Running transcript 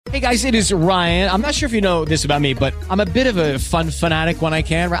Hey guys, it is Ryan. I'm not sure if you know this about me, but I'm a bit of a fun fanatic when I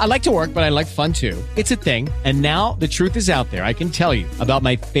can. I like to work, but I like fun too. It's a thing. And now the truth is out there. I can tell you about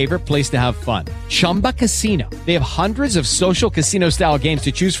my favorite place to have fun. Chumba Casino. They have hundreds of social casino style games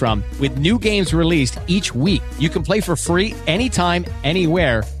to choose from with new games released each week. You can play for free anytime,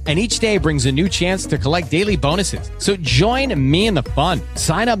 anywhere. And each day brings a new chance to collect daily bonuses. So join me in the fun.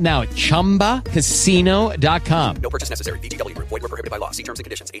 Sign up now at ChumbaCasino.com. No purchase necessary. VGW. Void where prohibited by law. See terms and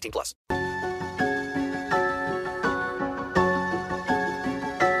conditions. 18+.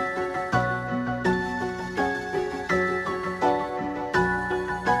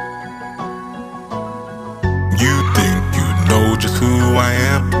 You think you know just who I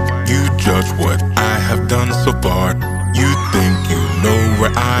am? You judge what I have done so far. You think you know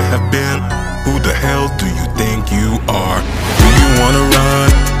where I have been? Who the hell do you think you are? Do you wanna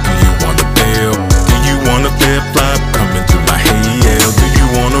run? Do you wanna bail? Do you wanna flip-flop? Come into my hail. Do you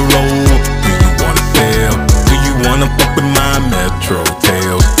wanna roll? Do you wanna sail? Do you wanna fuck with my metro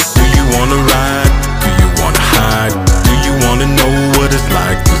tails? Do you wanna ride? Do you wanna hide? Do you wanna know what it's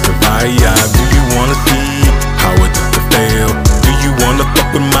like to survive? Do you wanna see how it is to fail? Do you wanna fuck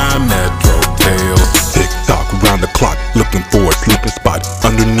with my metro tails? Tick-tock around the clock, looking for a sleeping spot.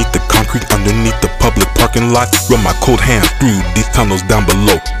 Underneath the concrete, underneath the public parking lot. Run my cold hands through these tunnels down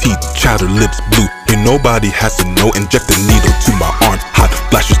below. Teeth chatter, lips blue. Here nobody has to know. Inject a needle to my arm. Hot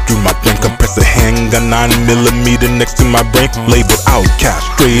flashes through my brain. Compress a handgun 9mm next to my brain. Labeled outcast,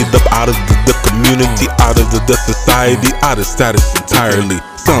 straight up out of the community, out of the society, out of status entirely.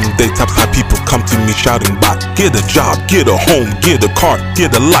 Someday top side people come to me shouting by, get a job, get a home, get a car,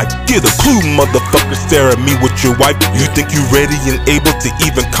 get a life, get a clue, motherfucker, stare at me with your wife. You think you ready and able to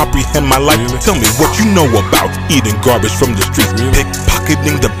even comprehend my life? Tell me what you know about eating garbage from the streets,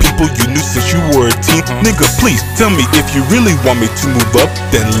 pickpocketing the people you knew since you were a teen. Nigga, please tell me if you really want me to move up,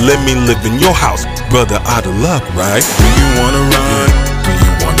 then let me live in your house, brother, out of luck, right? Do you wanna run? Do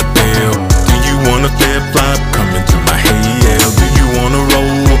you wanna bail? Do you wanna flip-flop? Come into my hail. Do you wanna roll?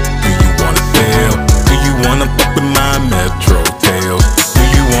 Do you wanna sail? Do you wanna fuck with my metro tails? Do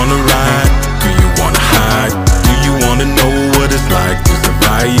you wanna ride? Do you wanna hide? Do you wanna know what it's like to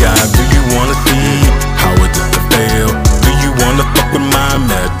survive? Do you wanna see how it is to fail? Do you wanna fuck with my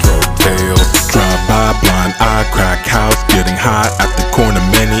metro tails? Drive by, blind eye, crack house, getting high at the corner,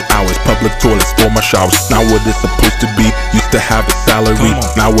 many hours, public toilets for my showers. Not what it's supposed to be. Used to have a salary,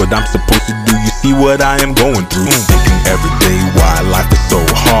 now what I'm supposed to do. You see what I am going through? Thinking every day why life is so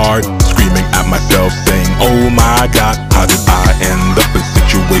hard. Screaming at myself saying, oh my God, how did I end up in a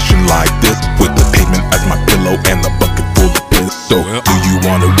situation like this? With the pavement as my pillow and a bucket full of piss. So do you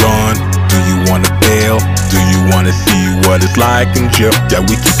wanna run? Do you wanna bail? Do you wanna see what it's like in jail? Yeah,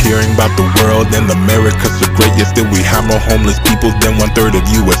 we keep hearing about the world and America's so great, yet still we have more homeless people than 1/3 of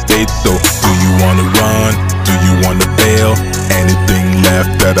US states. So do you wanna run? Do you wanna bail? Anything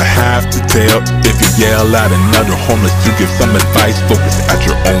left that I have to tell? If you yell at another homeless to give some advice, focus at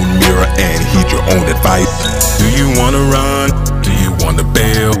your own mirror and heed your own advice. Do you wanna run? Do you wanna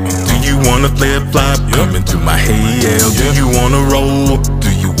bail? Do you wanna flip-flop? Come into my hail. Do you wanna roll? Do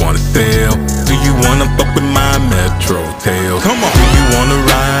you wanna sail? Do you wanna fuck with my metro tails? Come on. Do you wanna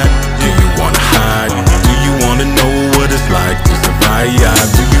ride? Do you wanna hide? Do you wanna know what it's like to survive?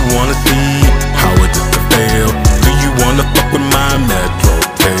 Do you wanna see how it is to fail? Do you wanna fuck with my metro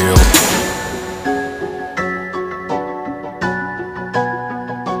tails?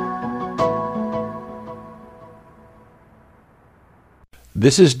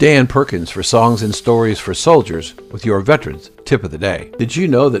 This is Dan Perkins for Songs and Stories for Soldiers with your Veterans Tip of the Day. Did you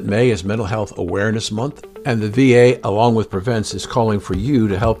know that May is Mental Health Awareness Month? And the VA, along with Prevents, is calling for you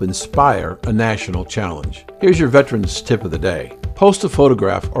to help inspire a national challenge. Here's your Veterans Tip of the Day. Post a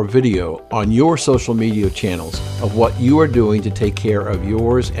photograph or video on your social media channels of what you are doing to take care of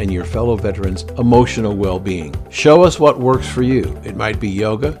yours and your fellow veterans' emotional well-being. Show us what works for you. It might be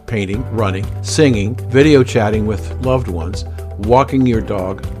yoga, painting, running, singing, video chatting with loved ones, walking your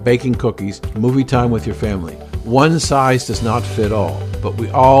dog, baking cookies, movie time with your family. One size does not fit all, but we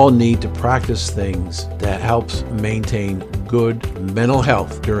all need to practice things that helps maintain good mental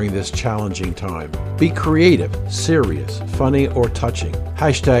health during this challenging time. Be creative, serious, funny, or touching.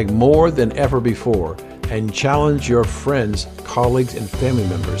 Hashtag more than ever before, and challenge your friends, colleagues, and family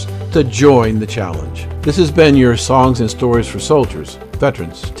members to join the challenge. This has been your Songs and Stories for Soldiers,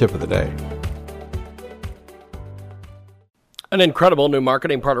 Veterans Tip of the Day. An incredible new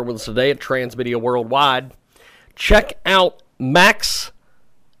marketing partner with us today at Transmedia Worldwide. Check out Max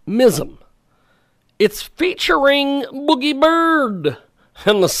Mism. It's featuring Boogie Bird,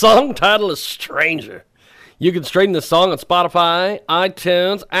 and the song title is Stranger. You can stream this song on Spotify,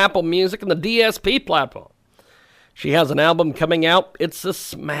 iTunes, Apple Music, and the DSP platform. She has an album coming out. It's a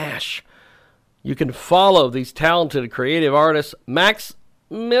smash. You can follow these talented creative artists, Max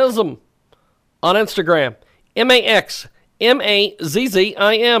Mizm, on Instagram,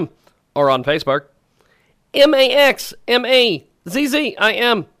 MAXMAZZIM, or on Facebook,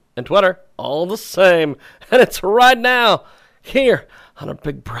 MAXMAZZIM, and Twitter, all the same. And it's right now here on a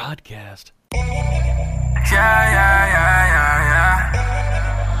big broadcast. Beatmaker,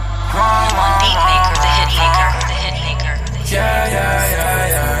 the hit maker, the hit maker, the hit maker.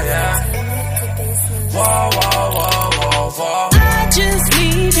 I just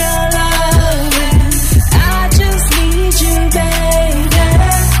need your loving. I just need you, baby.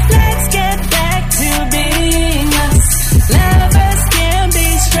 Let's get back to being us. Lovers can be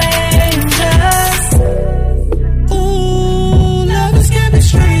strangers. Ooh, lovers can be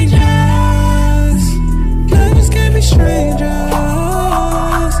strangers. Lovers can be strangers.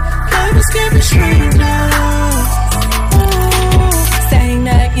 Lovers can be strangers. Ooh, saying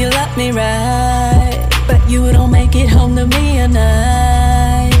that you love me right, but you don't make it home to me at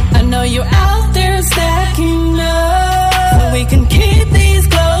night. I know you're out there stacking up, so we can keep these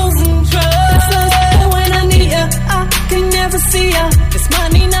clothes and trust. When I need you, I can never see you. This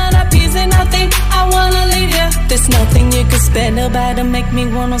money not a piece and I think I wanna leave you. There's nothing you could spend about to make me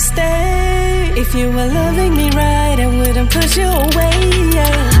wanna stay. If you were loving me right, I wouldn't push you away.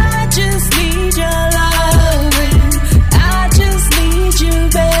 I just need your loving. I just need you,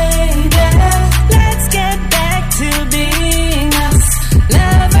 baby. Let's get back to being us.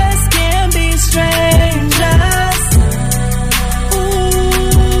 Lovers can be strangers.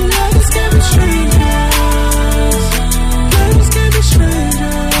 Ooh, lovers can be strangers. Lovers can be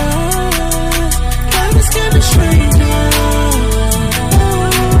strangers. Lovers can be strangers.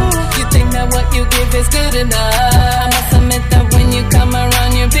 Ooh, you think that what you give is good enough? I must admit that when you come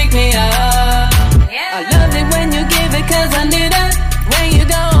around, you pick me up. I love it when you give it 'cause I need it. When you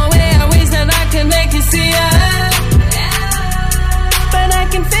go away, I wish that I could make you see it. But I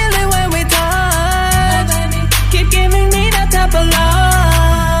can feel it when we touch. Keep giving me that type of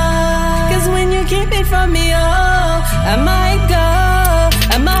love. 'Cause when you keep it from me, oh, I might go,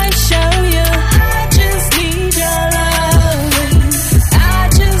 I might show you. I just need your loving. I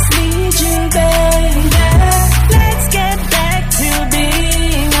just need you, baby. Let's get back to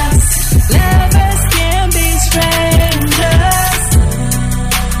being us. Lovers can be strangers.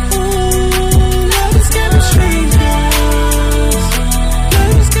 Ooh, lovers can be strangers.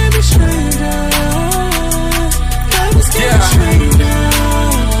 Lovers can be strangers. Lovers can be strangers.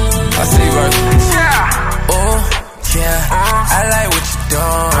 I see right. Oh, yeah. I like what you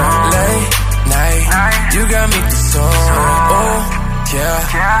doing. Late night, you got me concerned. Oh,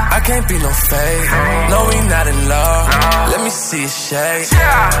 yeah. I can't be no fake. No, we not in love. Let me see a shake.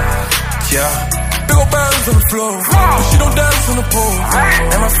 Yeah. Big ol' birds on the floor. But she don't dance on the pool.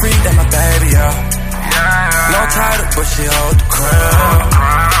 And my freak, that my baby, yeah. No title, but she hold the crown.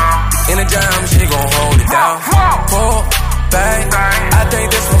 In the jam, she gon' hold it down. Pull back, I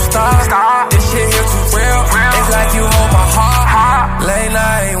think this gon' stop. This shit here too real. It's like you hold my heart. Late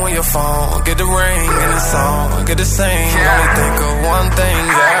night when your phone get the ring and the song get the sing. Only think of one thing,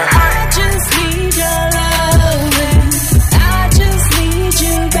 yeah. I just need your loving. I just need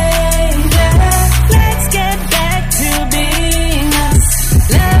you, baby. Let's get back to being us.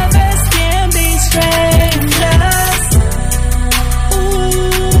 Lovers can be strangers.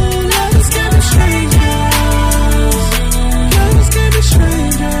 Ooh, lovers can be strangers. Lovers can be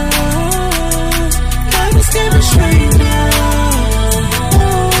strangers. Lovers can be strangers. Ooh.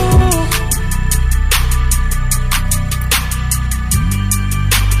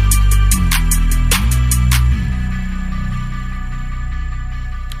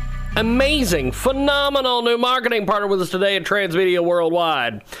 Amazing, phenomenal new marketing partner with us today at Transmedia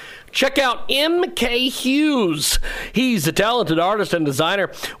Worldwide. Check out M.K. Hughes. He's a talented artist and designer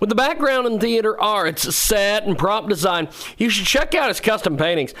with a background in theater arts, set, and prop design. You should check out his custom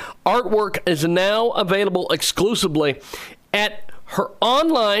paintings. Artwork is now available exclusively at her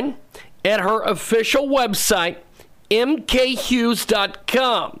online, at her official website,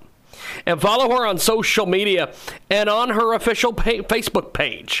 mkhughes.com. And follow her on social media and on her official Facebook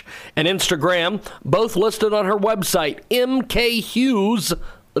page and Instagram, both listed on her website,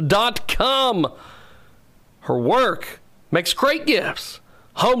 mkhughes.com. Her work makes great gifts,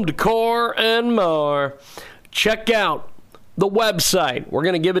 home decor, and more. Check out the website. We're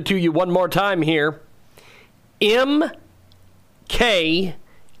going to give it to you one more time here. mkhughes.com.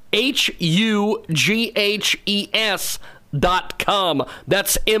 mkhughes.com.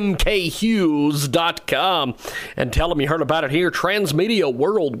 That's mkhughes.com. And tell them you heard about it here, Transmedia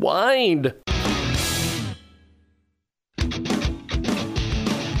Worldwide.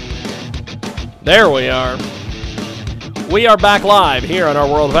 There we are. We are back live here on our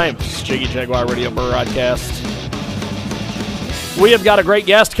world famous Jiggy Jaguar radio broadcast. We have got a great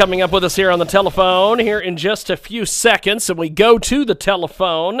guest coming up with us here on the telephone here in just a few seconds, and we go to the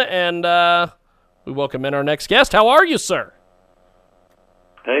telephone and we welcome in our next guest. How are you, sir?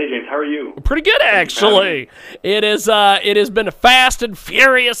 Hey, James. How are you? Pretty good, actually. It has been a fast and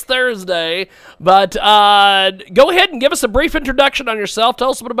furious Thursday, but go ahead and give us a brief introduction on yourself. Tell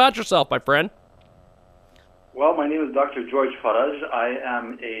us a bit about yourself, my friend. Well, my name is Dr. George Faraj. I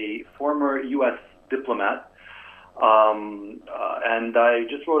am a former U.S. diplomat, and I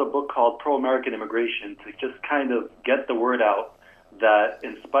just wrote a book called Pro-American Immigration to just kind of get the word out that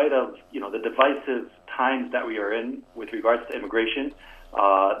in spite of, the divisive times that we are in with regards to immigration,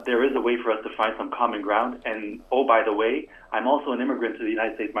 there is a way for us to find some common ground. And, oh, by the way, I'm also an immigrant to the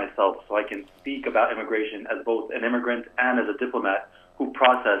United States myself, so I can speak about immigration as both an immigrant and as a diplomat who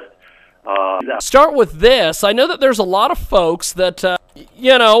processed Start with this. I know that there's a lot of folks that,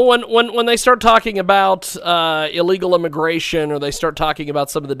 when they start talking about illegal immigration or they start talking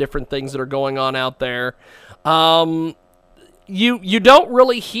about some of the different things that are going on out there, you don't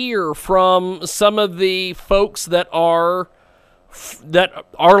really hear from some of the folks that are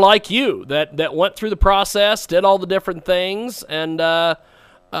like you, that went through the process, did all the different things, and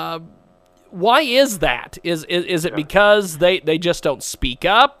why is that? Is it because they just don't speak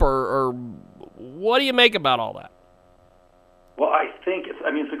up, or what do you make about all that? Well, I think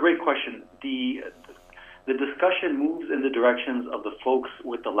it's a great question. The discussion moves in the directions of the folks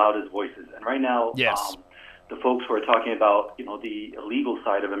with the loudest voices, and right now, yes. The folks who are talking about the illegal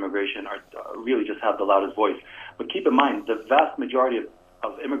side of immigration are really just have the loudest voice. But keep in mind, the vast majority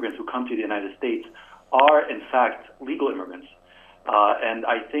of immigrants who come to the United States are in fact legal immigrants. And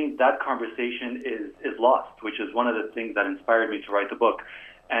I think that conversation is lost, which is one of the things that inspired me to write the book.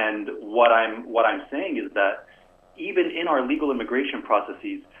 And what I'm saying is that even in our legal immigration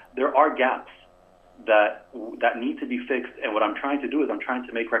processes, there are gaps that need to be fixed. And what I'm trying to do is I'm trying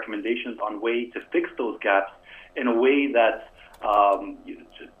to make recommendations on way to fix those gaps in a way that's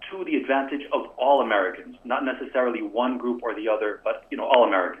to the advantage of all Americans, not necessarily one group or the other, but all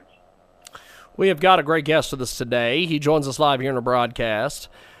Americans. We have got a great guest with us today. He joins us live here in the broadcast,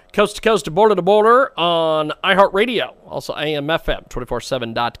 coast to coast, border to border on iHeartRadio, also AM, FM,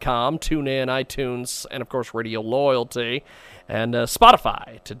 247.com, TuneIn, iTunes, and, of course, Radio Loyalty, and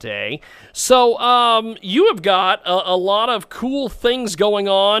Spotify today. So you have got a lot of cool things going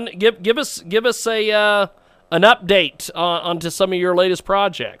on. Give us an update onto some of your latest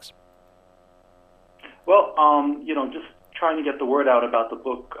projects. Well, just trying to get the word out about the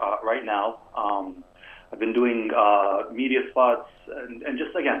book right now. I've been doing media spots and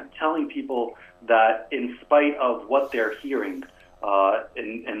just, again, telling people that in spite of what they're hearing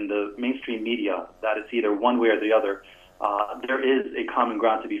in the mainstream media, that it's either one way or the other, there is a common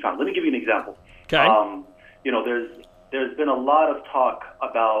ground to be found. Let me give you an example. Okay. There's been a lot of talk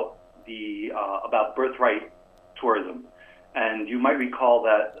about about birthright tourism. And you might recall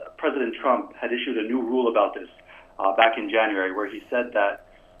that President Trump had issued a new rule about this back in January, where he said that,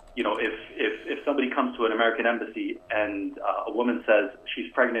 if somebody comes to an American embassy and a woman says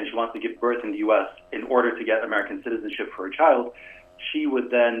she's pregnant, she wants to give birth in the U.S. in order to get American citizenship for her child, she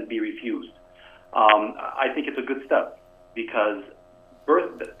would then be refused. I think it's a good step because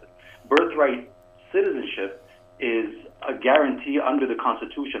birthright citizenship is a guarantee under the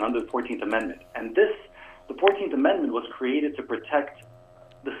Constitution, under the 14th Amendment. And the 14th Amendment was created to protect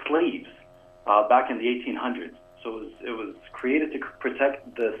the slaves back in the 1800s. So it was created to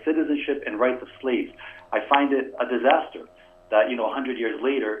protect the citizenship and rights of slaves. I find it a disaster that 100 years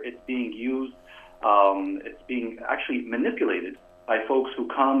later it's being used, it's being actually manipulated by folks who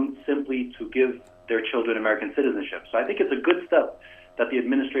come simply to give their children American citizenship. So I think it's a good step that the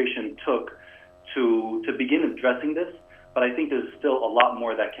administration took to begin addressing this, but I think there's still a lot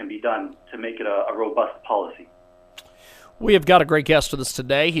more that can be done to make it a robust policy. We have got a great guest with us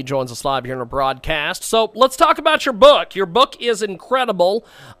today. He joins us live here in our broadcast. So let's talk about your book. Your book is incredible.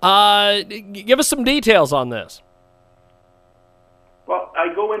 Give us some details on this. Well,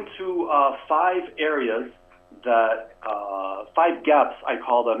 I go into 5 areas that 5 gaps, I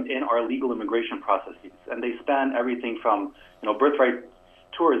call them, in our legal immigration processes, and they span everything from birthright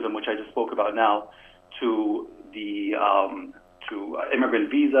tourism, which I just spoke about now, to the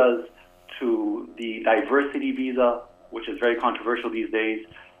immigrant visas, to the diversity visa, which is very controversial these days,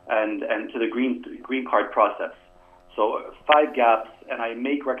 and to the green card process. So 5 gaps, and I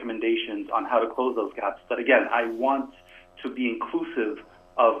make recommendations on how to close those gaps. But again, I want to be inclusive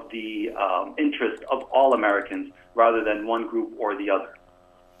of the interest of all Americans rather than one group or the other.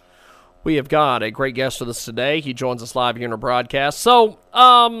 We have got a great guest with us today. He joins us live here in our broadcast. So,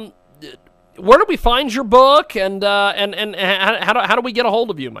 where do we find your book, and how do we get a hold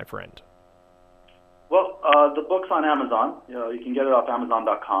of you, my friend? Well, the book's on Amazon. You can get it off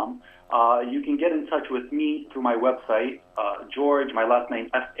Amazon.com. You can get in touch with me through my website, George, my last name,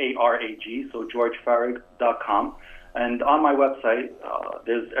 Farag, so georgefarag.com. And on my website,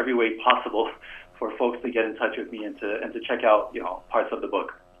 there's every way possible for folks to get in touch with me and to check out, parts of the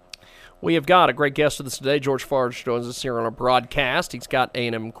book. We have got a great guest with us today. George Farag joins us here on our broadcast. He's got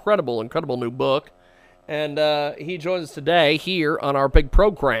an incredible new book. And he joins us today here on our big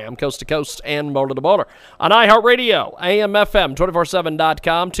program, Coast to Coast and Border to Border, on iHeartRadio, AM, FM,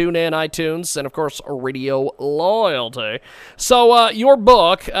 247.com, TuneIn, iTunes, and, of course, Radio Loyalty. So your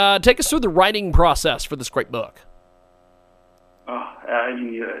book, take us through the writing process for this great book.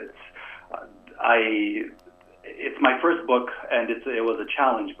 It's my first book, and it was a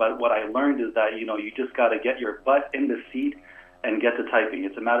challenge. But what I learned is that, you just got to get your butt in the seat and get to typing.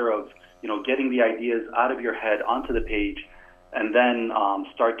 It's a matter of, getting the ideas out of your head onto the page, and then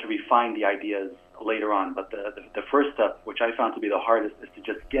start to refine the ideas later on. But the first step, which I found to be the hardest, is to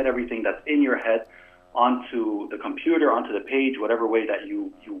just get everything that's in your head onto the computer, onto the page, whatever way that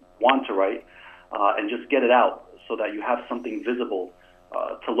you want to write, and just get it out so that you have something visible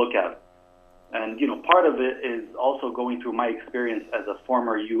to look at. And, part of it is also going through my experience as a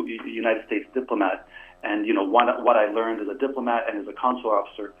former United States diplomat, and, what I learned as a diplomat and as a consular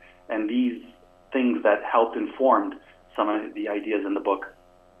officer, and these things that helped informed some of the ideas in the book.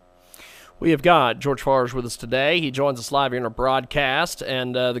 We have got George Farag with us today. He joins us live here in our broadcast.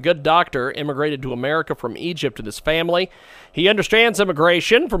 And the good doctor immigrated to America from Egypt with his family. He understands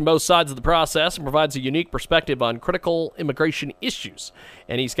immigration from both sides of the process and provides a unique perspective on critical immigration issues.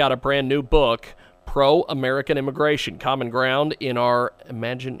 And he's got a brand new book, Pro-American Immigration, Common Ground in Our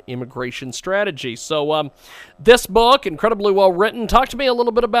Imagine Immigration Strategy. So this book, incredibly well written. Talk to me a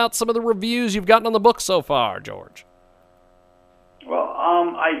little bit about some of the reviews you've gotten on the book so far, George. Well,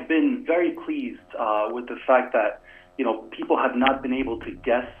 I've been very pleased with the fact that, people have not been able to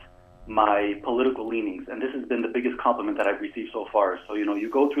guess my political leanings, and this has been the biggest compliment that I've received so far. So, you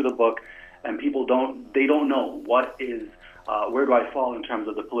go through the book, and people don't know what is, where do I fall in terms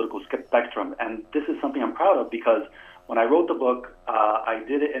of the political spectrum, and this is something I'm proud of, because when I wrote the book, I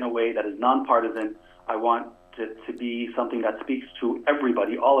did it in a way that is nonpartisan. I want it to be something that speaks to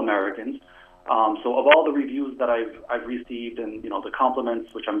everybody, all Americans. So of all the reviews that I've received, and the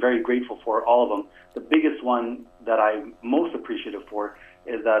compliments, which I'm very grateful for, all of them, the biggest one that I'm most appreciative for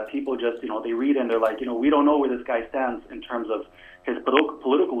is that people just they read and they're like, we don't know where this guy stands in terms of his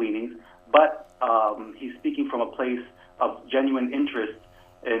political leanings, but he's speaking from a place of genuine interest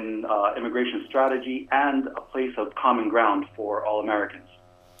in immigration strategy and a place of common ground for all Americans.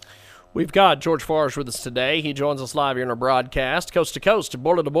 We've got George Farag with us today. He joins us live here in our broadcast, coast to coast,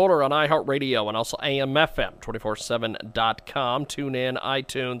 border to border on iHeartRadio and also AM, FM, 247.com, TuneIn,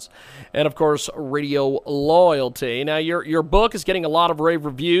 iTunes, and, of course, Radio Loyalty. Now, your book is getting a lot of rave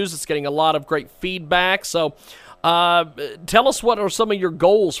reviews. It's getting a lot of great feedback. So tell us, what are some of your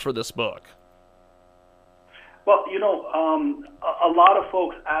goals for this book? Well, a lot of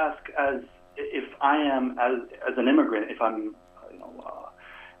folks ask if I am, as an immigrant, if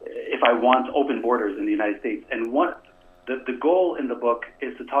I want open borders in the United States. And what the goal in the book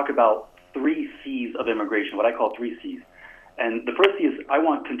is to talk about 3 C's of immigration, what I call 3 C's. And the first C is I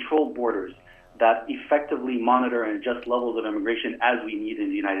want controlled borders that effectively monitor and adjust levels of immigration as we need in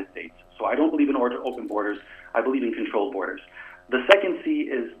the United States. So I don't believe in open borders. I believe in controlled borders. The second C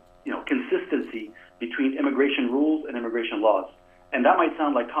is consistency between immigration rules and immigration laws. And that might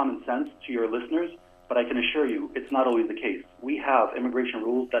sound like common sense to your listeners, but I can assure you it's not always the case. We have immigration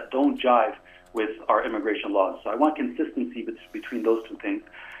rules that don't jive with our immigration laws. So I want consistency between those 2 things.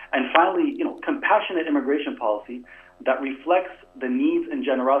 And finally, compassionate immigration policy that reflects the needs and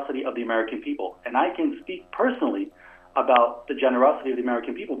generosity of the American people. And I can speak personally about the generosity of the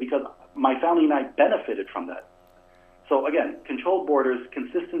American people because my family and I benefited from that. So again, controlled borders,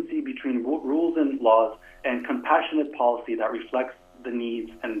 consistency between rules and laws, and compassionate policy that reflects the needs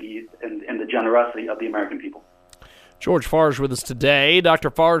and the generosity of the American people. George Farag with us today.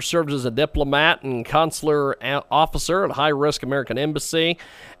 Dr. Farag served as a diplomat and consular officer at a high-risk American embassy,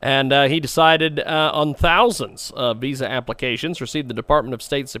 and he decided on thousands of visa applications, received the Department of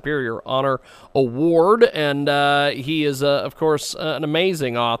State Superior Honor Award, and he is, of course, an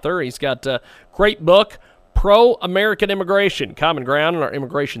amazing author. He's got a great book, pro-American immigration, common ground in our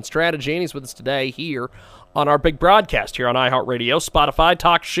immigration strategy. And he's with us today here on our big broadcast here on iHeartRadio, Spotify,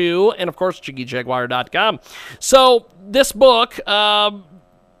 TalkShoe, and, of course, JiggyJaguar.com. So this book,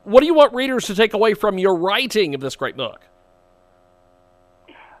 what do you want readers to take away from your writing of this great book?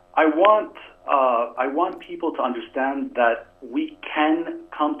 I want people to understand that we can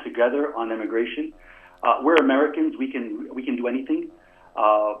come together on immigration. We're Americans. We can do anything.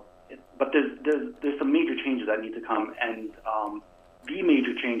 But there's some major changes that need to come, and the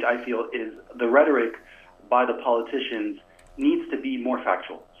major change, I feel, is the rhetoric by the politicians needs to be more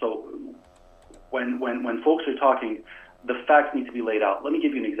factual. So when folks are talking, the facts need to be laid out. Let me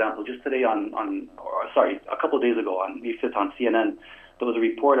give you an example. Just today a couple of days ago on May 5th on CNN, there was a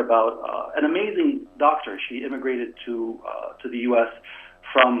report about an amazing doctor. She immigrated to the U.S.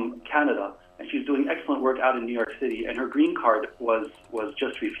 from Canada, and she's doing excellent work out in New York City, and her green card was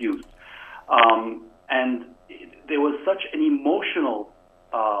just refused. And there was such an emotional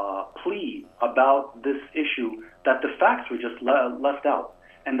plea about this issue that the facts were just left out.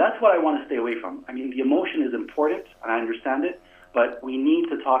 And that's what I want to stay away from. I mean, the emotion is important, and I understand it, but we need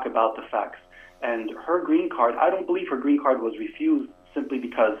to talk about the facts. And her green card, I don't believe her green card was refused simply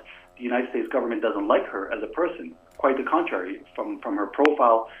because the United States government doesn't like her as a person. Quite the contrary. From her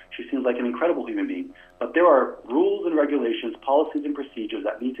profile, she seems like an incredible human being. But there are rules and regulations, policies and procedures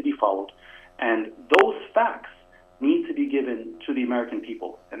that need to be followed. And those facts need to be given to the American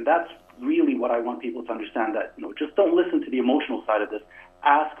people. And that's really what I want people to understand, that just don't listen to the emotional side of this.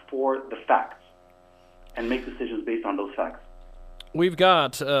 Ask for the facts and make decisions based on those facts. We've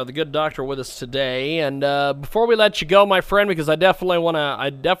got the good doctor with us today, and before we let you go, my friend, because I definitely want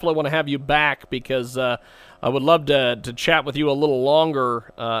to have you back, because I would love to chat with you a little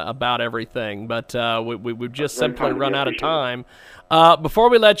longer about everything, but we've just simply run out of time. Before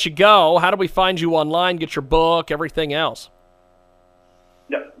we let you go, how do we find you online, get your book, everything else?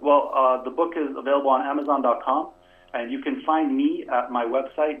 Yeah, well, the book is available on Amazon.com, and you can find me at my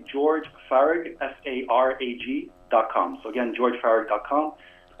website, GeorgeFarag, Farag.com. So again, GeorgeFarag.com,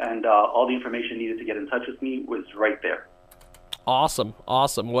 and all the information needed to get in touch with me was right there. Awesome.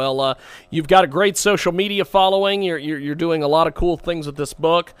 Well, you've got a great social media following. You're doing a lot of cool things with this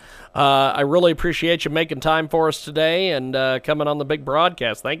book. I really appreciate you making time for us today and coming on the big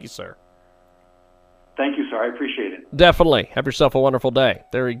broadcast. Thank you, sir. Thank you, sir. I appreciate it. Definitely. Have yourself a wonderful day.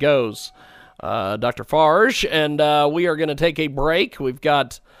 There he goes, Dr. Farge, and we are going to take a break. We've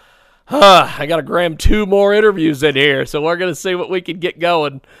got... I got to cram 2 more interviews in here, so we're going to see what we can get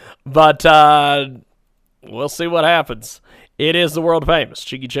going. But we'll see what happens. It is the world-famous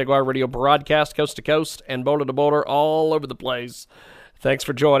Jiggy Jaguar radio broadcast, coast to coast and border to border, all over the place. Thanks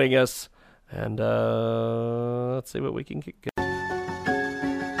for joining us, and let's see what we can get going.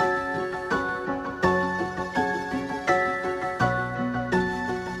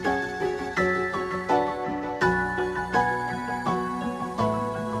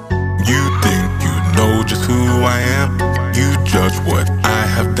 Just who I am, you judge what I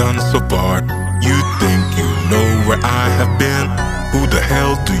have done so far. You think you know where I have been. Who the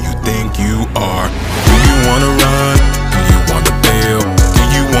hell do you think you are? Do you wanna run? Do you wanna bail? Do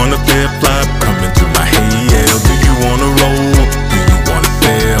you wanna flip-flop? Come into my hail. Do you wanna roll? Do you wanna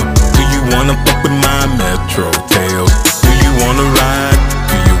sail? Do you wanna fuck with my metro tails? Do you wanna ride?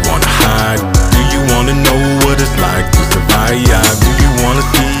 Do you wanna hide? Do you wanna know what it's like to survive? Do you wanna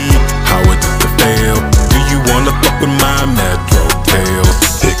see how it is to fail? You wanna fuck with my metro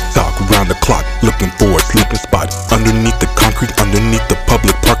tails? Tick-tock, round the clock, looking for a sleeping spot. Underneath the concrete, underneath the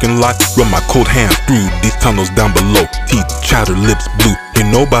public parking lot. Run my cold hands through these tunnels down below. Teeth chatter, lips blue. Here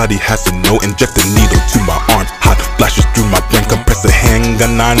nobody has to know. Inject a needle to my arm. Hot flashes through my brain. Compress a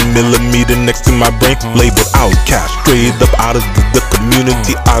handgun 9mm next to my brain. Labeled outcast, straight up out of the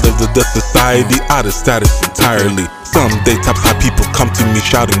community, out of the society, out of status entirely. Someday top high people come to me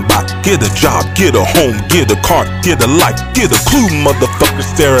shouting by, get a job, get a home, get a car, get a life, get a clue, motherfucker,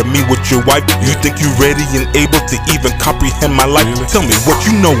 stare at me with your wife. You think you ready and able to even comprehend my life? Really? Tell me what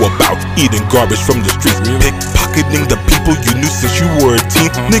you know about eating garbage from the streets, pickpocketing the people you knew since you were a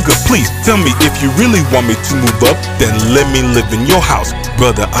teen. Nigga, please tell me if you really want me to move up, then let me live in your house,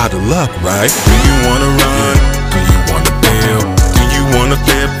 brother, out of luck, right? Do you wanna run? Do you wanna bail? Do you wanna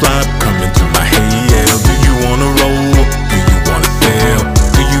flip-flop? Come into my hail. Do you wanna roll? Do you wanna sail?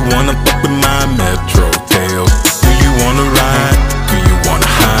 Do you wanna fuck with my metro tails? Do you wanna ride? Do you wanna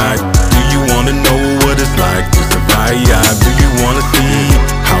hide? Do you wanna know what it's like to survive? Do you wanna see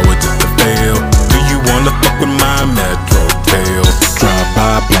how it is to fail? Do you wanna fuck with my metro tails? Drive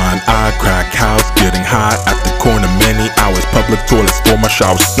by, blind eye, crack house, getting high at the corner, many hours, public toilets for my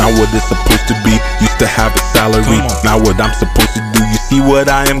showers. Not what it's supposed to be. Used to have a salary, now what I'm supposed to do. You see what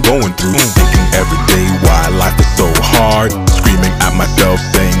I am going through. Thinking every day why life is so hard. Screaming at myself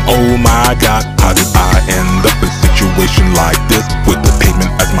saying, oh my God, how did I end up in a situation like this? With the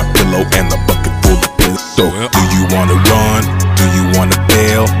pavement as my pillow and a bucket full of piss. So do you wanna run? Do you wanna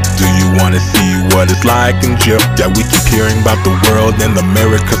bail? Do you wanna see what it's like in jail? Yeah, we keep hearing about the world and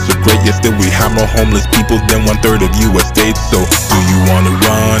America's so great, yet still we have more homeless people than 1/3 of US states. So do you wanna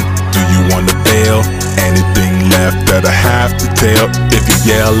run? Do you wanna bail? Anything left that I have to tell? If you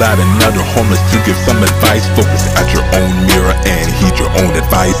yell at another homeless to give some advice, focus at your own mirror and heed your own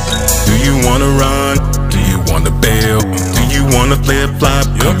advice. Do you wanna run? Do you wanna bail? Do you wanna flip-flop?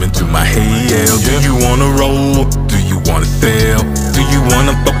 Come into my hail. Do you wanna roll? Do you wanna sail? Do you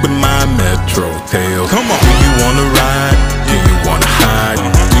wanna fuck with my metro tail? Come on. Do you wanna ride? Do you wanna hide?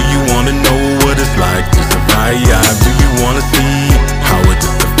 Do you wanna know what it's like to survive? Do you wanna see how it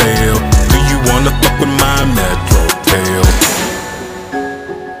is to fail? Do you wanna fuck with my metro tail?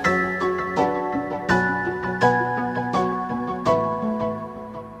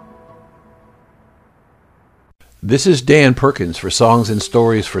 This is Dan Perkins for Songs and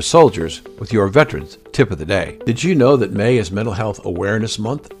Stories for Soldiers with your Veterans Tip of the Day. Did you know that May is Mental Health Awareness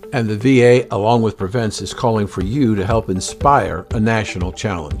Month? And the VA, along with Prevents, is calling for you to help inspire a national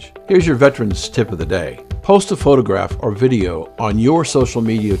challenge. Here's your Veterans Tip of the Day. Post a photograph or video on your social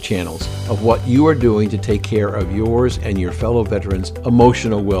media channels of what you are doing to take care of yours and your fellow veterans'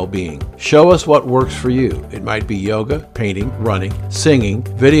 emotional well-being. Show us what works for you. It might be yoga, painting, running, singing,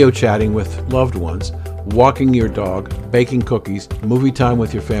 video chatting with loved ones, walking your dog, baking cookies, movie time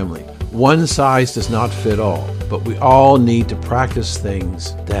with your family. One size does not fit all, but we all need to practice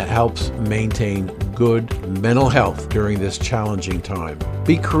things that helps maintain good mental health during this challenging time.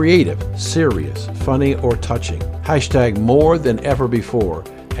 Be creative, serious, funny, or touching. Hashtag more than ever before,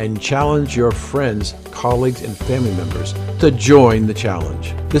 and challenge your friends, colleagues, and family members to join the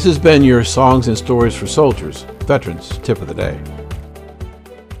challenge. This has been your Songs and Stories for Soldiers, Veterans Tip of the Day.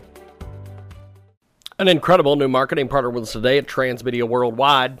 An incredible new marketing partner with us today at Transmedia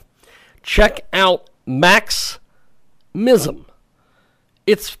Worldwide. Check out Max Mism.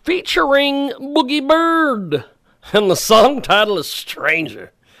 It's featuring Boogie Bird, and the song title is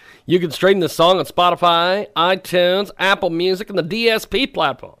Stranger. You can stream this song on Spotify, iTunes, Apple Music, and the DSP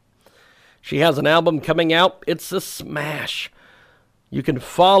platform. She has an album coming out. It's a smash. You can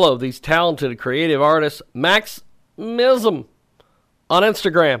follow these talented creative artists, Max Mism, on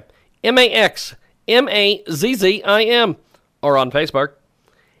Instagram, MAXMAZZIM, or on Facebook,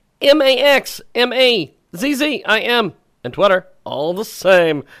 MAXMAZZIM, and Twitter, all the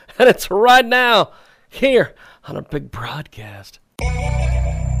same. And it's right now, here on our big broadcast.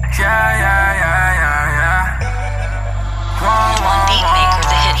 Beatmaker,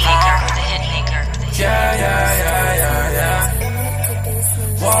 the hit maker, the hit maker, the hit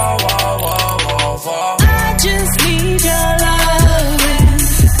I just need your loving.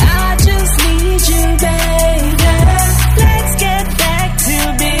 I just need you, baby. Let's get back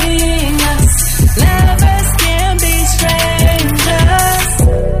to being us. Lovers can be strangers.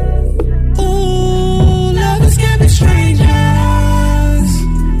 Ooh, lovers can be strangers.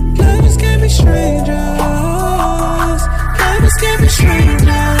 Lovers can be strangers. Lovers can be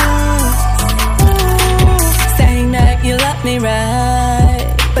strangers. Ooh, saying that you love me right,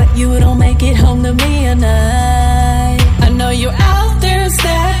 but you don't make it home to me at night. I know you're out there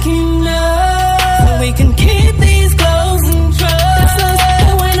stacking up, so we can keep these clothes and trust.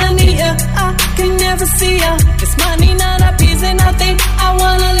 But when I need you, I can never see you. This money not a piece of nothing, I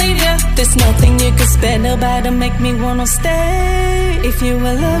wanna leave you. There's nothing you could spend about to make me wanna stay. If you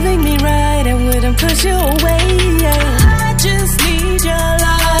were loving me right, I wouldn't push you away. I just need your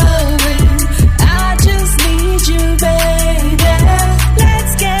loving. I just need you, baby.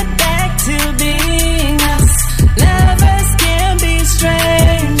 Let's get back to being us. Lovers can be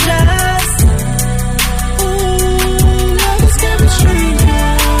strangers. Ooh, lovers can be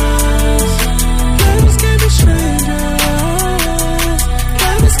strangers. Lovers can be strangers.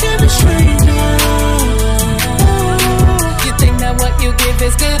 Lovers can be strangers. Ooh, you think that what you give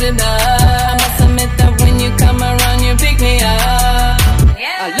is good enough? I must admit that when you come around, you pick me up.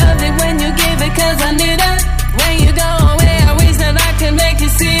 I love it when you give it 'cause I need it. When you go away, I wish that I could make you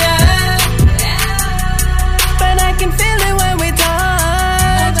see it. But I can feel it when we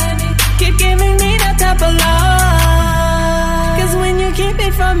touch. Keep giving me that type of love. 'Cause when you keep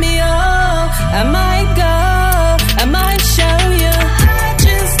it from me, oh, I might go, I might show you. I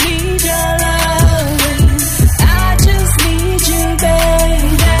just need your loving. I just need you,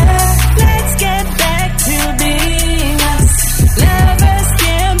 baby. Let's get back to being us.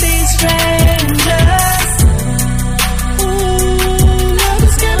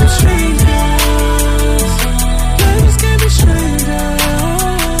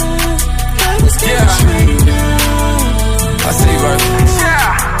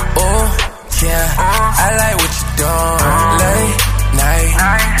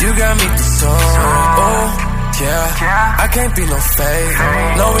 can't be no fake.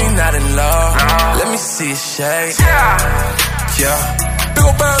 No, we not in love. Let me see a shake. Yeah. Big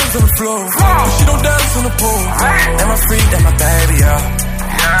ol' bands on the floor. But she don't dance on the pool. And my freak, that my baby, yeah.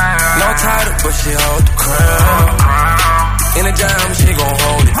 No title, but she hold the crown. In the jam, she gon'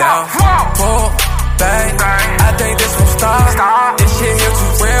 hold it down. Pull back, I think this won't stop. This shit here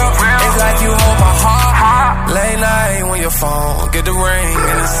too real. It's like you hold my heart. Late night when your phone get the ring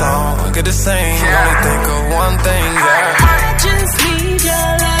and the song get the sing. Only think of one thing, yeah. I just need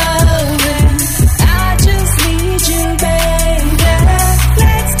your loving. I just need you, baby.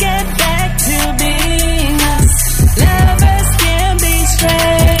 Let's get back to being us. Lovers can be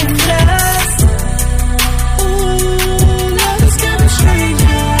strangers. Ooh, lovers can be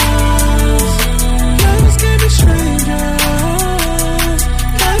strangers. Lovers can be strangers.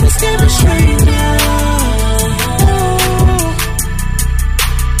 Lovers can be strangers.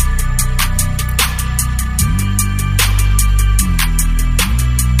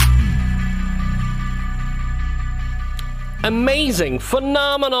 Amazing,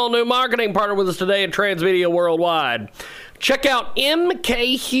 phenomenal new marketing partner with us today at Transmedia Worldwide. Check out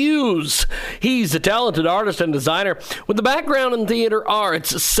M.K. Hughes. He's a talented artist and designer with a background in theater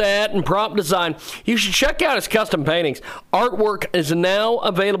arts, set, and prop design. You should check out his custom paintings. Artwork is now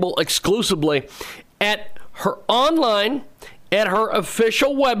available exclusively at her online, at her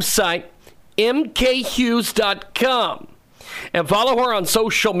official website, mkhughes.com. And follow her on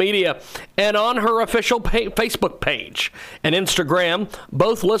social media and on her official Facebook page and Instagram,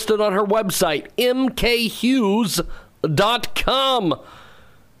 both listed on her website, mkhughes.com.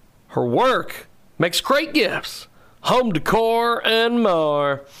 Her work makes great gifts, home decor, and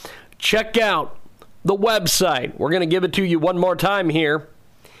more. Check out the website. We're going to give it to you one more time here.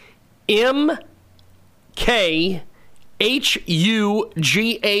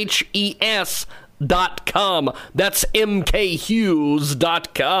 mkhughes.com. That's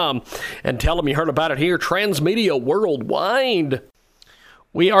mkhughes.com. And tell them you heard about it here, Transmedia Worldwide.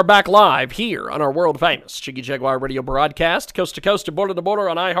 We are back live here on our world-famous Jiggy Jaguar radio broadcast, coast to coast and border to border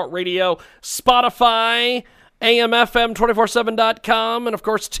on iHeartRadio, Spotify, AMFM247.com, and, of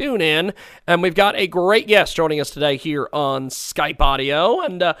course, TuneIn. And we've got a great guest joining us today here on Skype audio.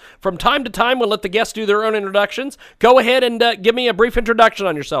 And from time to time, we'll let the guests do their own introductions. Go ahead and give me a brief introduction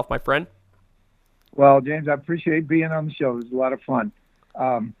on yourself, my friend. Well, James, I appreciate being on the show. It was a lot of fun.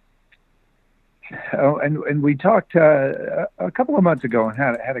 And we talked a couple of months ago and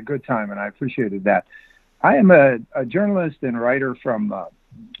had a good time, and I appreciated that. I am a journalist and writer from, I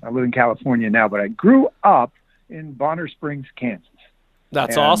live in California now, but I grew up in Bonner Springs, Kansas.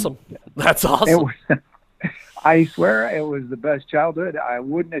 That's awesome. That's awesome. I swear it was the best childhood. I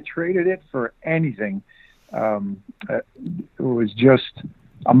wouldn't have traded it for anything. It was just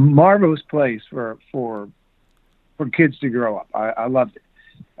a marvelous place for kids to grow up. I loved it.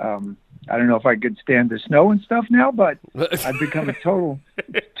 I don't know if I could stand the snow and stuff now, but I've become a total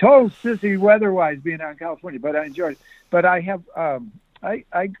sissy weather-wise being out in California. But I enjoyed it. But I have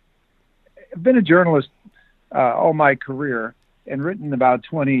I've been a journalist all my career and written about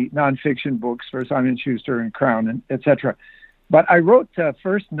 20 nonfiction books for Simon & Schuster and Crown, and etc. But I wrote the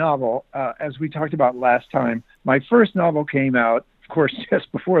first novel, as we talked about last time. My first novel came out, of course,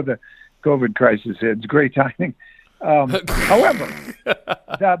 just before the COVID crisis hit. It's great timing. However,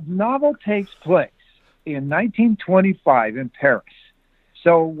 the novel takes place in 1925 in Paris.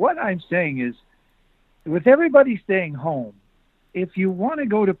 So what I'm saying is, with everybody staying home, if you want to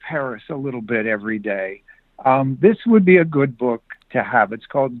go to Paris a little bit every day, this would be a good book to have. It's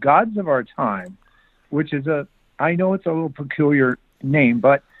called Gods of Our Time, which is I know it's a little peculiar name,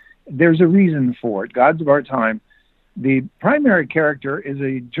 but there's a reason for it. Gods of Our Time. The primary character is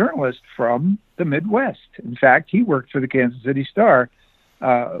a journalist from the Midwest. In fact, he worked for the Kansas City Star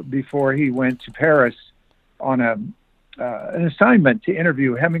before he went to Paris on an assignment to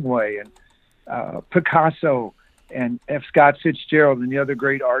interview Hemingway and Picasso and F. Scott Fitzgerald and the other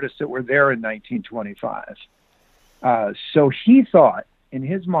great artists that were there in 1925. So he thought, in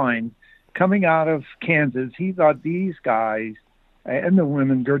his mind, coming out of Kansas, he thought these guys and the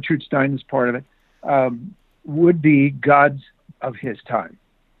women, Gertrude Stein is part of it, would be gods of his time.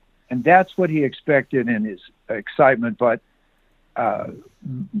 And that's what he expected in his excitement, but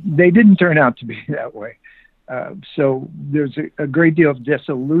they didn't turn out to be that way. So there's a great deal of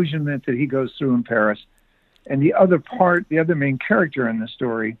disillusionment that he goes through in Paris. And the other main character in the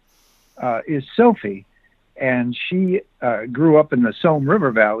story is Sophie. And she grew up in the Somme River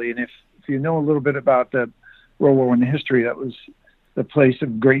Valley. And if you know a little bit about the World War I history, that was the place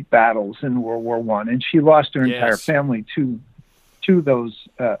of great battles in World War I. And she lost her entire family to those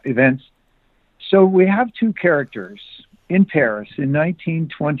events. So we have two characters in Paris in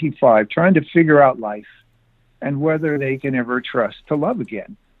 1925, trying to figure out life and whether they can ever trust to love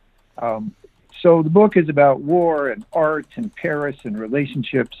again. So the book is about war and art and Paris and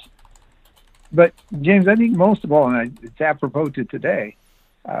relationships. But, James, I think most of all, and it's apropos to today,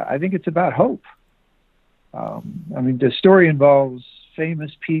 I think it's about hope. I mean, the story involves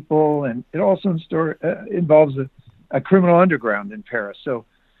famous people, and it also involves a criminal underground in Paris. So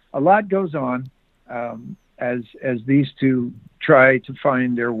a lot goes on as these two try to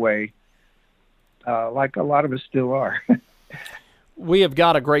find their way, like a lot of us still are. We have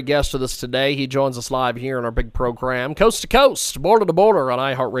got a great guest with us today. He joins us live here in our big program, Coast to Coast, Border to Border on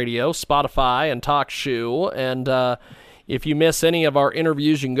iHeartRadio, Spotify, and TalkShoe. And if you miss any of our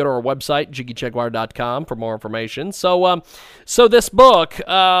interviews, you can go to our website, JiggyJaguar.com, for more information. So this book,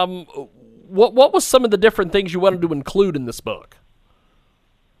 what was some of the different things you wanted to include in this book?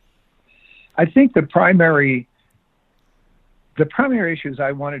 I think the primary issues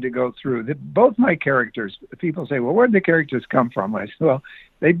I wanted to go through, both my characters, people say, well, where did the characters come from? I said, well,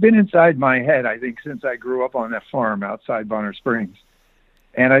 they've been inside my head, I think, since I grew up on that farm outside Bonner Springs.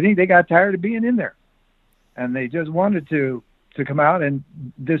 And I think they got tired of being in there. And they just wanted to come out. And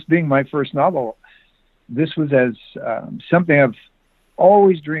this being my first novel, this was as something I've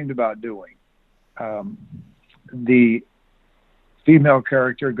always dreamed about doing. The female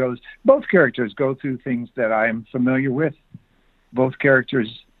character both characters go through things that I am familiar with. Both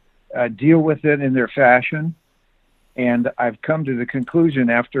characters deal with it in their fashion. And I've come to the conclusion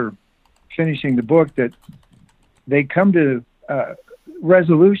after finishing the book that they come to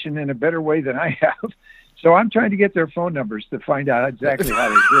resolution in a better way than I have. So I'm trying to get their phone numbers to find out exactly how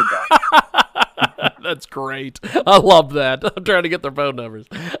they did that. That's great. I love that. I'm trying to get their phone numbers.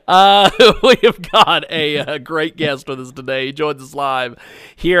 We have got a great guest with us today. He joins us live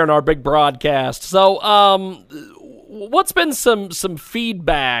here in our big broadcast. So what's been some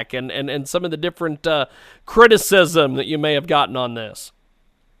feedback and some of the different criticism that you may have gotten on this?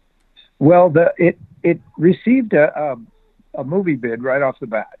 Well, it received a movie bid right off the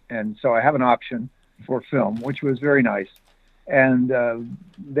bat, and so I have an option for film, which was very nice. And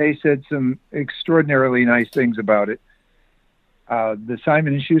they said some extraordinarily nice things about it. The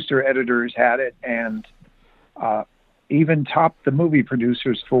Simon & Schuster editors had it and even topped the movie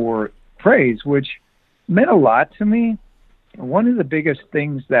producers for praise, which meant a lot to me. One of the biggest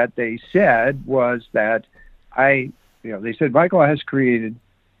things that they said was that they said Michael has created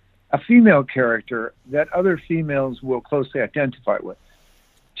a female character that other females will closely identify with.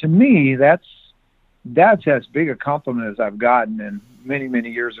 To me, that's as big a compliment as I've gotten in many,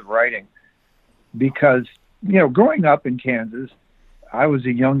 many years of writing. Because, growing up in Kansas, I was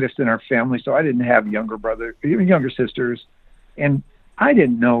the youngest in our family, so I didn't have younger sisters, and I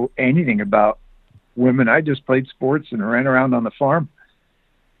didn't know anything about women. I just played sports and ran around on the farm.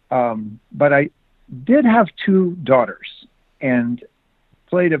 But I did have two daughters and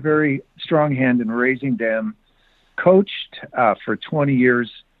played a very strong hand in raising them, coached for 20 years,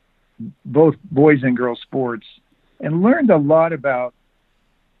 both boys and girls sports, and learned a lot about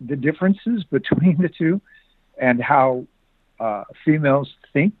the differences between the two and how females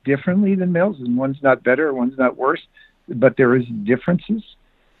think differently than males, and one's not better, one's not worse, but there is differences.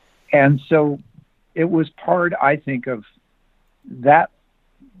 And so it was part, I think, of that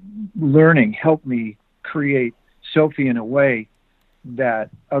learning helped me create Sophie in a way that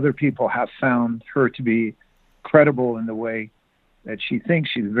other people have found her to be credible in the way that she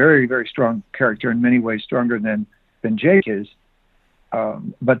thinks. She's a very, very strong character, in many ways stronger than Jake is.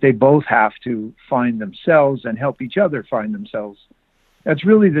 But they both have to find themselves and help each other find themselves. That's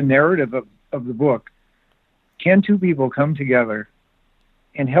really the narrative of the book. Can two people come together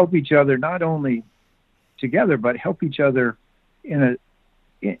and help each other, not only together, but help each other in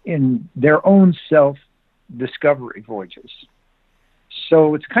their own self-discovery voyages?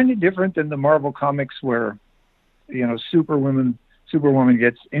 So it's kind of different than the Marvel comics where, Superwoman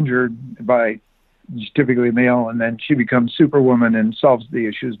gets injured by typically a male, and then she becomes Superwoman and solves the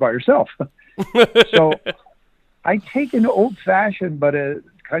issues by herself. So I take an old-fashioned but a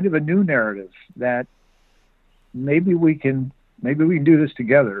kind of a new narrative that maybe we can do this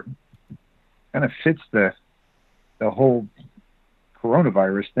together. Kind of fits the whole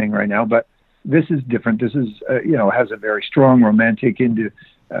coronavirus thing right now, but this is different. This is has a very strong romantic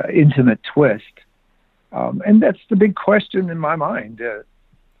intimate twist. And that's the big question in my mind.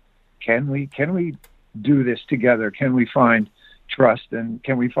 Can we do this together? Can we find trust, and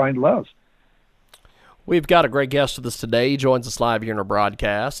can we find love? We've got a great guest with us today. He joins us live here in our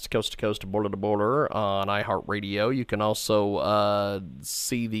broadcast, coast to coast, border to border on iHeartRadio. You can also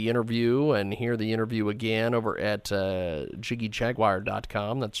see the interview and hear the interview again over at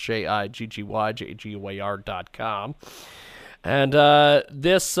JiggyJaguar.com. That's JIGGYJAGUAR.com. And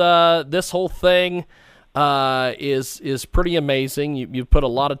this whole thing is pretty amazing. You've put a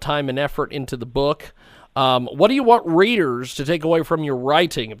lot of time and effort into the book. What do you want readers to take away from your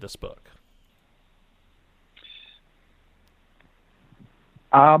writing of this book?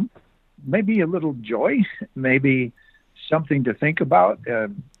 Maybe a little joy, maybe something to think about.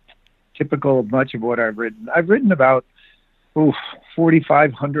 Typical of much of what I've written. I've written about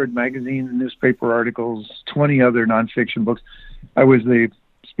 4,500 magazine and newspaper articles, 20 other nonfiction books. I was the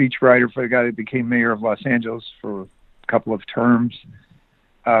speechwriter for the guy that became mayor of Los Angeles for a couple of terms.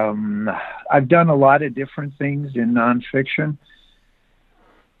 I've done a lot of different things in nonfiction.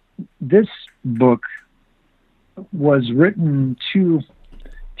 This book was written to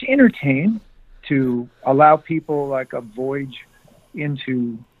entertain, to allow people like a voyage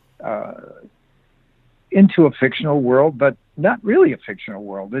into a fictional world, but not really a fictional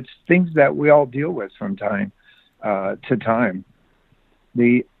world. It's things that we all deal with from time to time.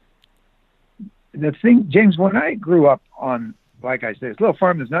 The thing, James, when I grew up on, like I said, this little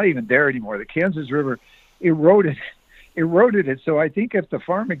farm that's not even there anymore. The Kansas River eroded it. So I think if the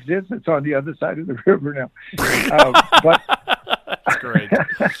farm exists, it's on the other side of the river now. But that's great.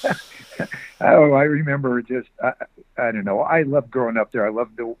 I remember just, I don't know. I love growing up there. I love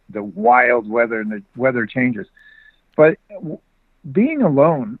the wild weather and the weather changes. But being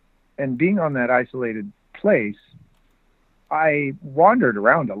alone and being on that isolated place, I wandered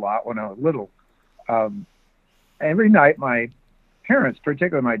around a lot when I was little. Every night, my parents,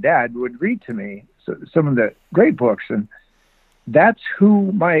 particularly my dad, would read to me some of the great books, and that's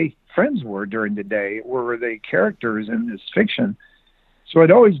who my friends were during the day, were the characters in this fiction. So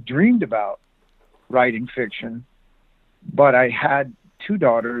I'd always dreamed about writing fiction, but I had two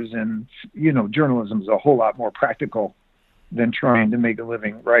daughters, and, journalism is a whole lot more practical than trying to make a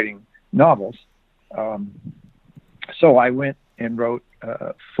living writing novels. So I went and wrote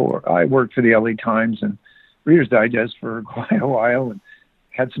I worked for the LA Times and Reader's Digest for quite a while, and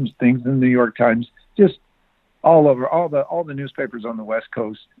had some things in the New York Times, just all over, all the newspapers on the West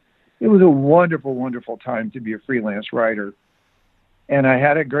Coast. It was a wonderful, wonderful time to be a freelance writer. And I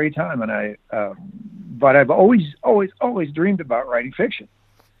had a great time, and but I've always dreamed about writing fiction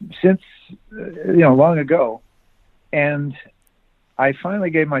since, long ago. And I finally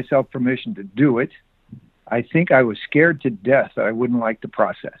gave myself permission to do it. I think I was scared to death that I wouldn't like the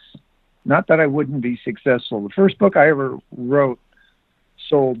process. Not that I wouldn't be successful. The first book I ever wrote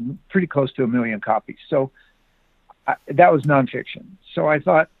sold pretty close to 1 million copies. So that was nonfiction. So I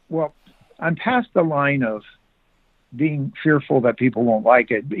thought, well, I'm past the line of being fearful that people won't like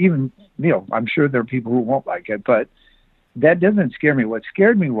it. Even, I'm sure there are people who won't like it, but that doesn't scare me. What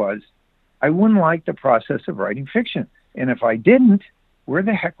scared me was I wouldn't like the process of writing fiction. And if I didn't, where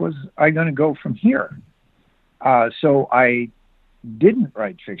the heck was I going to go from here? So I didn't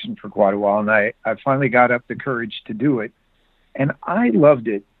write fiction for quite a while, and I finally got up the courage to do it. And I loved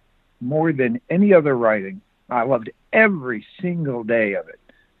it more than any other writing. I loved every single day of it.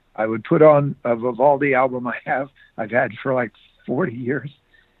 I would put on a Vivaldi album I've had for like 40 years,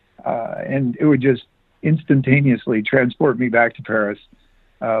 and it would just instantaneously transport me back to Paris,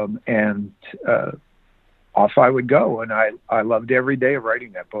 and off I would go. And I loved every day of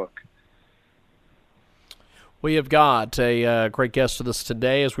writing that book. We have got a great guest with us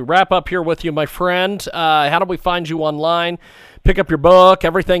today. As we wrap up here with you, my friend, how do we find you online, pick up your book,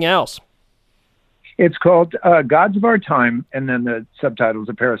 everything else? It's called Gods of Our Time, and then the subtitle is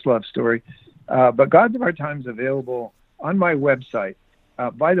A Paris Love Story. But Gods of Our Time is available on my website.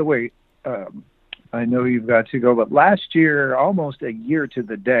 By the way, I know you've got to go, but last year, almost a year to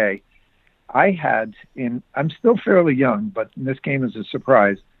the day, I'm still fairly young, but this came as a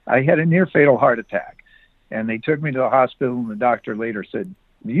surprise. I had a near-fatal heart attack. And they took me to the hospital, and the doctor later said,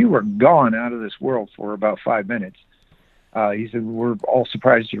 "You were gone out of this world for about 5 minutes." He said, "We're all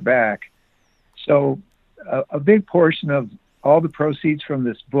surprised you're back." So a big portion of all the proceeds from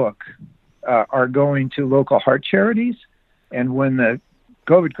this book are going to local heart charities. And when the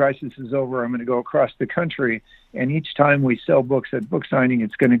COVID crisis is over, I'm going to go across the country. And each time we sell books at book signing,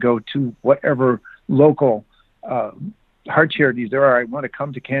 it's going to go to whatever local heart charities there are. I want to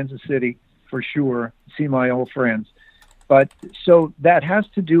come to Kansas City for sure, see my old friends. But so that has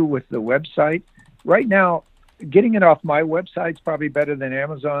to do with the website. Right now, getting it off my website is probably better than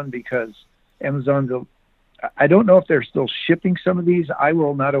Amazon, because Amazon, I don't know if they're still shipping some of these. I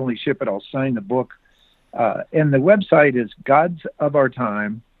will not only ship it, I'll sign the book And the website is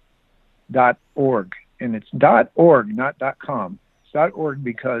godsofourtime.org. And it's .org, not .com. It's .org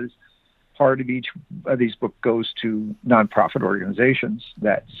because part of each of these books goes to nonprofit organizations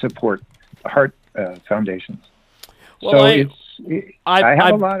that support heart foundations. Well, So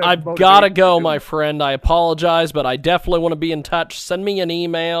I've got to go, my friend. I apologize, but I definitely want to be in touch. Send me an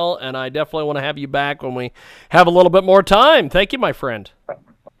email, and I definitely want to have you back when we have a little bit more time. Thank you, my friend.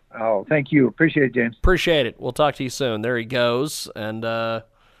 Oh, thank you. Appreciate it, James. Appreciate it. We'll talk to you soon. There he goes. And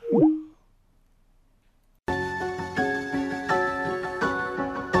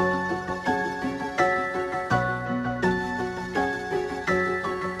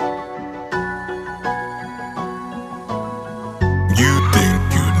You think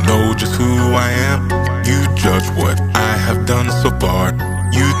you know just who I am. You judge what I have done so far.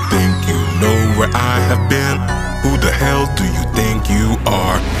 You think you know where I have been. Who the hell do you think you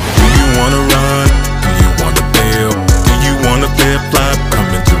are? Do you wanna run? Do you wanna bail? Do you wanna flip-flop? Come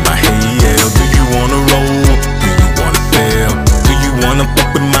into my hail. Do you wanna roll? Do you wanna sail? Do you wanna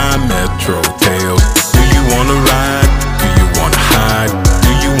fuck with my metro tails? Do you wanna ride? Do you wanna hide? Do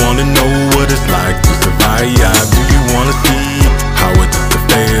you wanna know what it's like to survive? Do you wanna see how it is to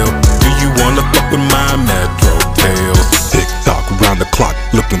fail? Do you wanna fuck with my metro tails? Tick-tock around the clock,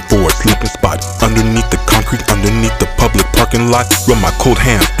 looking for a sleeping spot. Underneath the concrete, underneath the public parking lot. Run my cold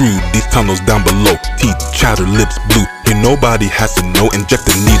hands through these tunnels down below. Teeth chatter, lips blue. Here nobody has to know. Inject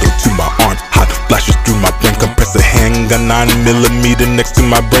a needle to my arm. Hot flashes through my brain. Compress a handgun 9mm next to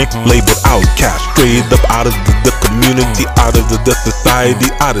my brain. Labeled outcast, straight up out of the community, out of the society,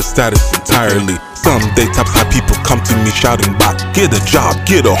 out of status entirely. Someday tops high people come to me shouting back. Get a job,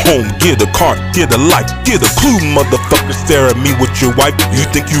 get a home, get a car, get a life, get a clue, motherfucker. Stare at me with your wife. You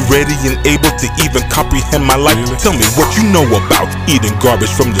think you ready and able to even comprehend my life? Tell me what you know about eating garbage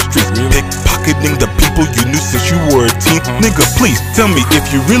from the streets, pickpocketing the people you knew since you were a teen. Nigga, please tell me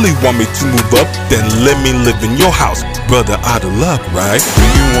if you really want me to move up, then let me live in your house, brother. Out of luck, right? Do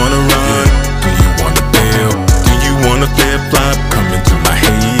you wanna run? Do you wanna bail? Do you wanna flip-flop? Come into my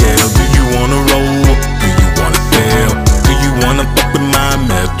hail. Do you wanna roll? Do you wanna sail? Do you wanna fuck with my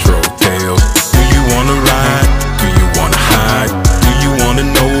metro tails? Do you wanna ride? Do you wanna hide? Do you wanna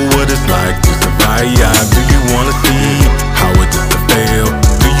know what it's like to survive? Do you wanna see how it is to fail?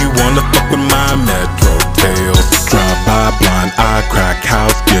 Do you wanna fuck with my metro tails? Drive by blind eye, crack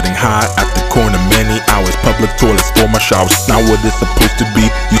house, getting high at the corner, many hours. Public toilets for my showers. Not what it's supposed to be.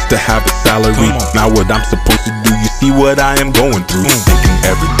 Used to have a salary, now what I'm supposed to do. You see what I am going through. Thinking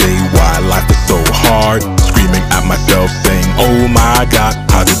every day why life is so hard. Screaming at myself saying, oh my God,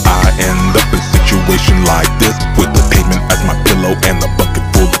 how did I end up in a situation like this? With the pavement as my pillow and a bucket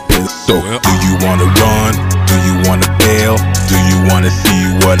full of piss. So do you wanna run? Do you wanna bail? Do you wanna see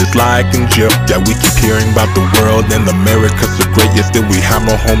what it's like in jail? Yeah, we keep hearing about the world and America's so great. Yet still we have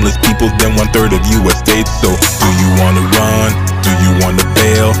more homeless people than 1/3 of US states. So do you wanna run? Do you wanna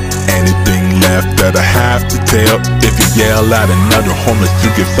bail? Anything left that I have to tell? If you yell at another homeless to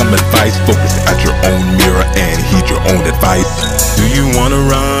give some advice, focus at your own mirror and heed your own advice. Do you wanna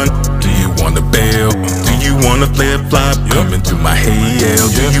run? Do you wanna bail? Do you wanna flip-flop? Come into my hail.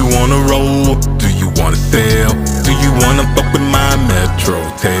 Do you wanna roll? Do you wanna sail? Do you wanna fuck with my metro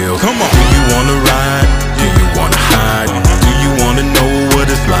tails? Come on. Do you wanna ride? Do you wanna hide? Do you wanna know what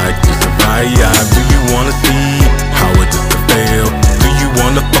it's like to survive? Do you wanna see how it is to fail? Do you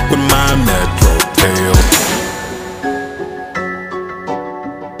wanna fuck with my metro tails?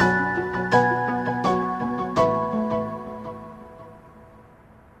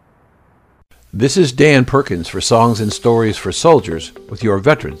 This is Dan Perkins for Songs and Stories for Soldiers with your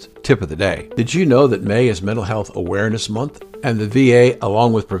Veterans Tip of the Day. Did you know that May is Mental Health Awareness Month? And the VA,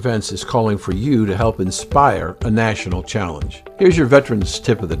 along with Prevents, is calling for you to help inspire a national challenge. Here's your Veterans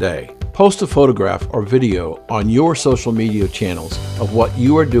Tip of the Day. Post a photograph or video on your social media channels of what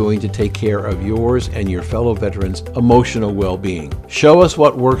you are doing to take care of yours and your fellow veterans' emotional well-being. Show us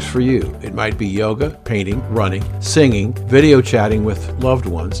what works for you. It might be yoga, painting, running, singing, video chatting with loved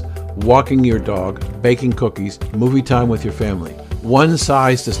ones, walking your dog, baking cookies, movie time with your family. One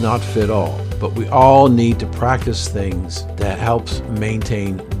size does not fit all, but we all need to practice things that helps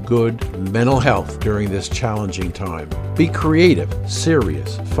maintain good mental health during this challenging time. Be creative,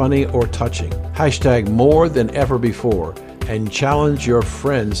 serious, funny, or touching. Hashtag more than ever before, and challenge your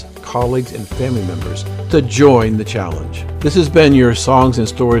friends, colleagues, and family members to join the challenge. This has been your Songs and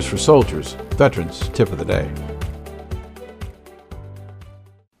Stories for Soldiers, Veterans Tip of the Day.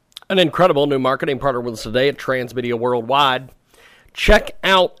 An incredible new marketing partner with us today at Transmedia Worldwide. Check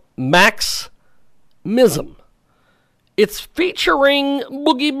out Maxmism. It's featuring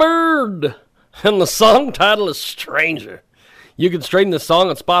Boogie Bird. And the song title is Stranger. You can stream this song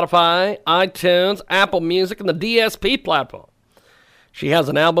on Spotify, iTunes, Apple Music, and the DSP platform. She has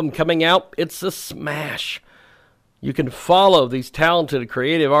an album coming out. It's a smash. You can follow these talented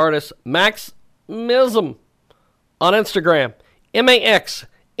creative artists, Maximizm, on Instagram,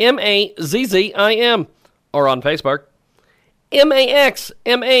 MAXMAZZIM, or on Facebook,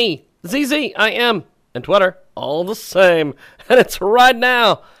 MAXMAZZIM, and Twitter, all the same. And it's right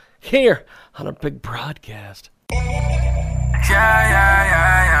now, here on a big broadcast. One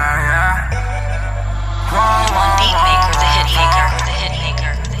beat maker, the hit maker, the hit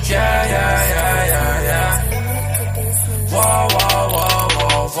maker, the hit maker.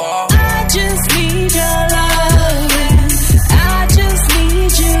 I just need your loving. I just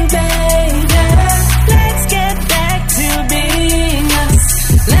need you, baby. Let's get back to being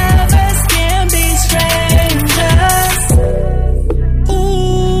us. Lovers can be strangers.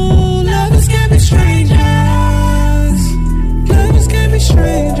 Ooh, lovers can be strangers. Lovers can be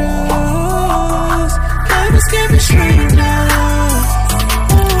strangers. Lovers can be strangers.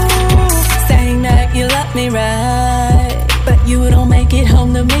 Ooh, saying that you love me right, but you don't make it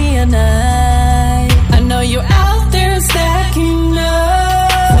home to me at night. I know you're out there stacking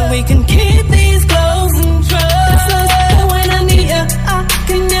up, so we can keep these clothes and trust. But when I need ya, I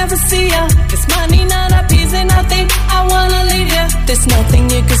can never see ya. This money not a piece and nothing, I wanna leave ya. There's nothing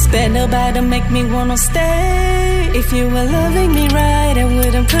you could spend about to make me wanna stay. If you were loving me right, I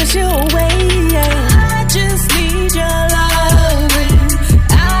wouldn't push you away. I just need your loving.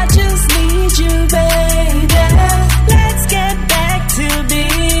 I just need you, baby. Let's get back to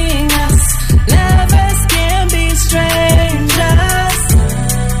being us. Lovers can be strangers.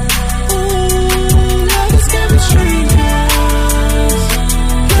 Ooh, lovers can be strangers.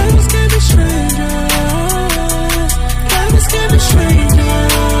 Lovers can be strangers. Lovers can be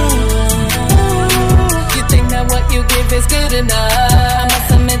strangers. Ooh, you think that what you give is good enough? I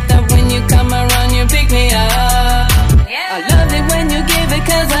must admit that when you come around, you pick me up. I love it when you give it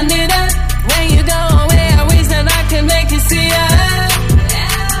 'cause I need it. When you go away, I wish that I could make you see it.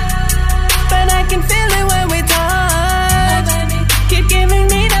 But I can feel it when we talk. Keep giving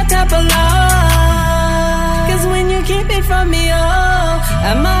me that type of love. 'Cause when you keep it from me, oh,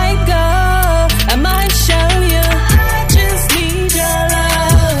 I might go, I might show you. I just need your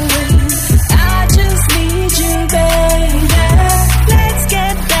loving. I just need you, baby. Let's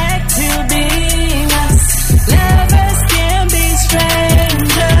get back to being us. Lovers can be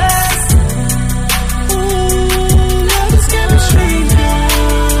strangers. Ooh, lovers can be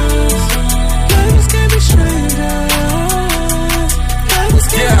strangers. Lovers can be strangers. Lovers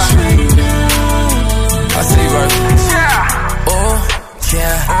can be strangers. I see right. Oh,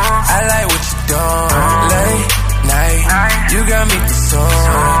 yeah. I like what you doing. Late night. You got me the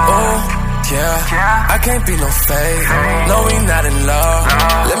song. Oh, yeah. I can't be no fake. No, we not in love.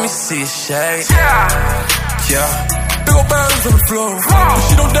 Let me see your shade. Yeah. Big ol' birds on the floor. But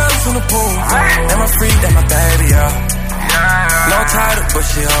she don't dance on the pool. And my freak, that my baby, yeah. No title, but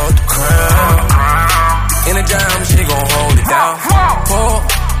she hold the crown. In a jam, she gon' hold it down. Pull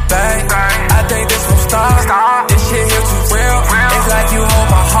back, I think this gon' start. This shit here too real. It's like you hold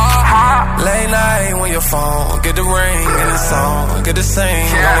my heart. Late night when your phone get the ring and the song get the sing.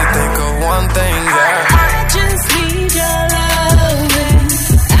 Only think of one thing, yeah. I just need your loving.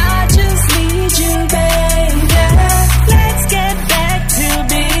 I just need you, baby. Let's get back to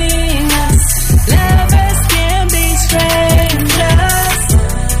being us. Lovers can be strangers.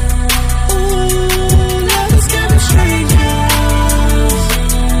 Ooh, lovers can be strangers.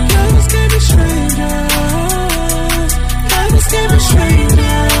 Lovers can be strangers. Lovers can be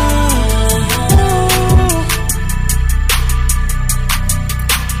strangers. Ooh.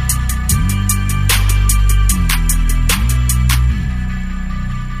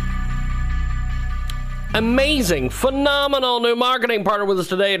 Amazing, phenomenal new marketing partner with us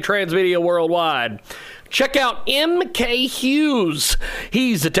today at Transmedia Worldwide. Check out MK Hughes.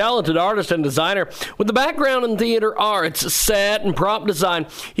 He's a talented artist and designer with a background in theater arts, set, and prop design.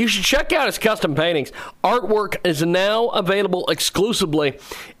 You should check out his custom paintings. Artwork is now available exclusively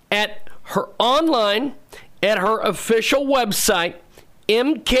at her online, at her official website,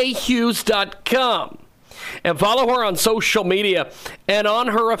 mkhughes.com. And follow her on social media and on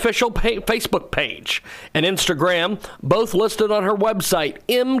her official Facebook page and Instagram, both listed on her website,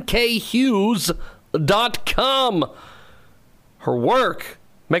 mkhughes.com. Her work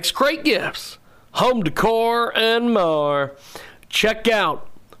makes great gifts, home decor, and more. Check out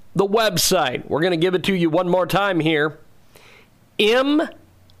the website. We're going to give it to you one more time here.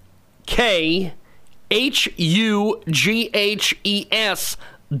 mkhughes.com.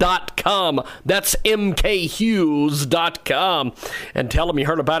 mkhughes.com. That's mkhughes.com. And tell them you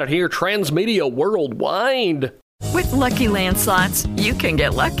heard about it here, Transmedia Worldwide. With Lucky Land Slots, you can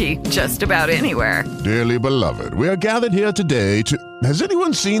get lucky just about anywhere. Dearly beloved, we are gathered here today to... Has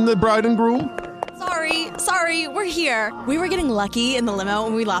anyone seen the bride and groom? Sorry, we're here. We were getting lucky in the limo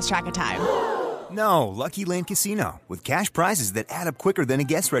and we lost track of time. No, Lucky Land Casino, with cash prizes that add up quicker than a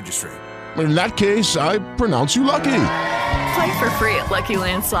guest registry. In that case, I pronounce you lucky. Play for free at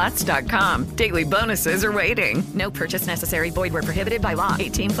LuckyLandSlots.com. Daily bonuses are waiting. No purchase necessary. Void where prohibited by law.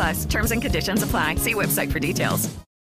 18+. Terms and conditions apply. See website for details.